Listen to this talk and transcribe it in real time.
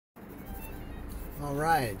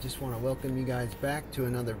Alright, just want to welcome you guys back to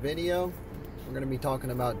another video. We're going to be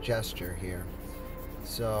talking about gesture here.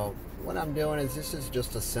 So what I'm doing is, this is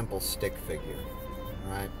just a simple stick figure.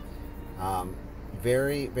 Alright,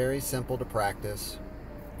 very simple to practice,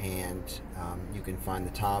 and you can find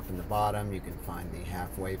the top and the bottom, you can find the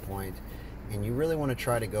halfway point, and you really want to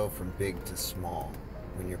try to go from big to small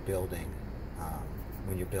when you're building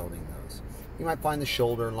those. You might find the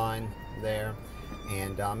shoulder line there,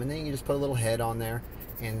 and then you just put a little head on there,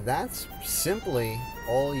 and that's simply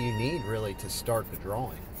all you need really to start the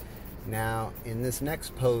drawing. Now in this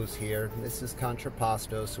next pose here, this is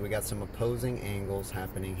contrapposto, so we got some opposing angles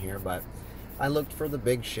happening here, but I looked for the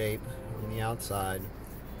big shape on the outside,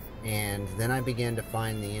 and then I began to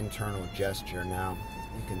find the internal gesture. Now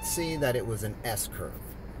you can see that it was an S curve,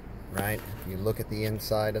 right? If you look at the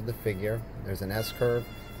inside of the figure, there's an S curve.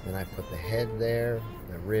 Then I put the head there,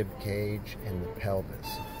 the rib cage, and the pelvis.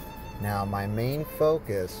 Now my main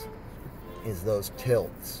focus is those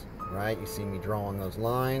tilts, right? You see me drawing those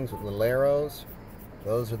lines with little arrows.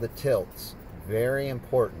 Those are the tilts. Very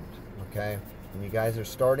important, okay? When you guys are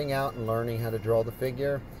starting out and learning how to draw the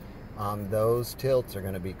figure, those tilts are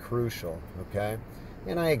going to be crucial, okay?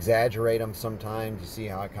 And I exaggerate them sometimes. You see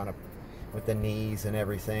how I kind of, with the knees and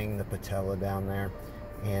everything, the patella down there.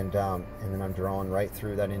 And then I'm drawing right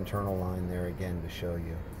through that internal line there again to show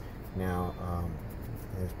you. Now,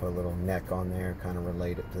 I just put a little neck on there, kind of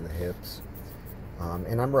relate it to the hips.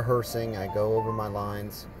 And I'm rehearsing. I go over my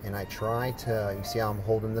lines, and I try to, you see how I'm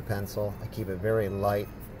holding the pencil? I keep it very light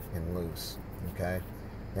and loose, okay?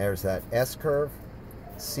 There's that S curve,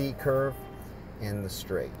 C curve, and the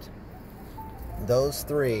straight. Those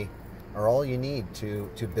three are all you need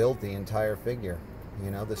to build the entire figure.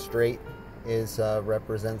 You know, the straight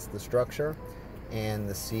represents the structure, and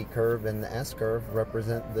the C curve and the S curve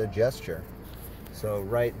represent the gesture. So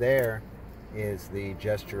right there is the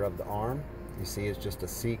gesture of the arm. You see it's just a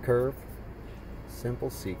C curve, simple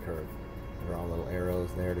C curve. Draw little arrows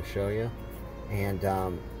there to show you. And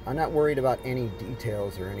I'm not worried about any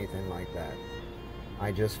details or anything like that.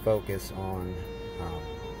 I just focus on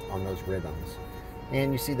those rhythms.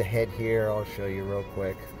 And you see the head here. I'll show you real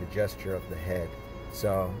quick the gesture of the head.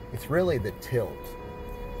 So it's really the tilt.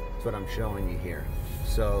 That's what I'm showing you here.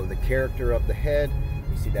 So the character of the head,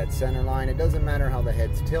 you see that center line. It doesn't matter how the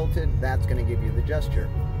head's tilted, that's going to give you the gesture.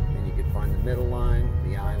 Then you can find the middle line,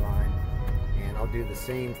 the eye line, and I'll do the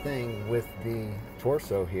same thing with the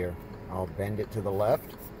torso here. I'll bend it to the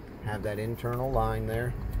left, have that internal line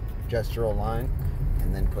there, gestural line,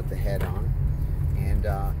 and then put the head on.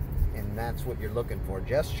 And that's what you're looking for.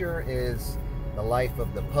 Gesture is the life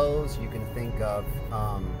of the pose. You can think of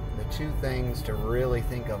the two things to really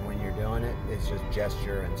think of when you're doing it is just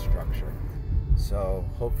gesture and structure. So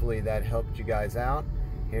hopefully that helped you guys out.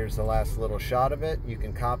 Here's the last little shot of it. You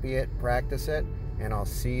can copy it, practice it, and I'll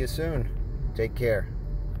see you soon. Take care.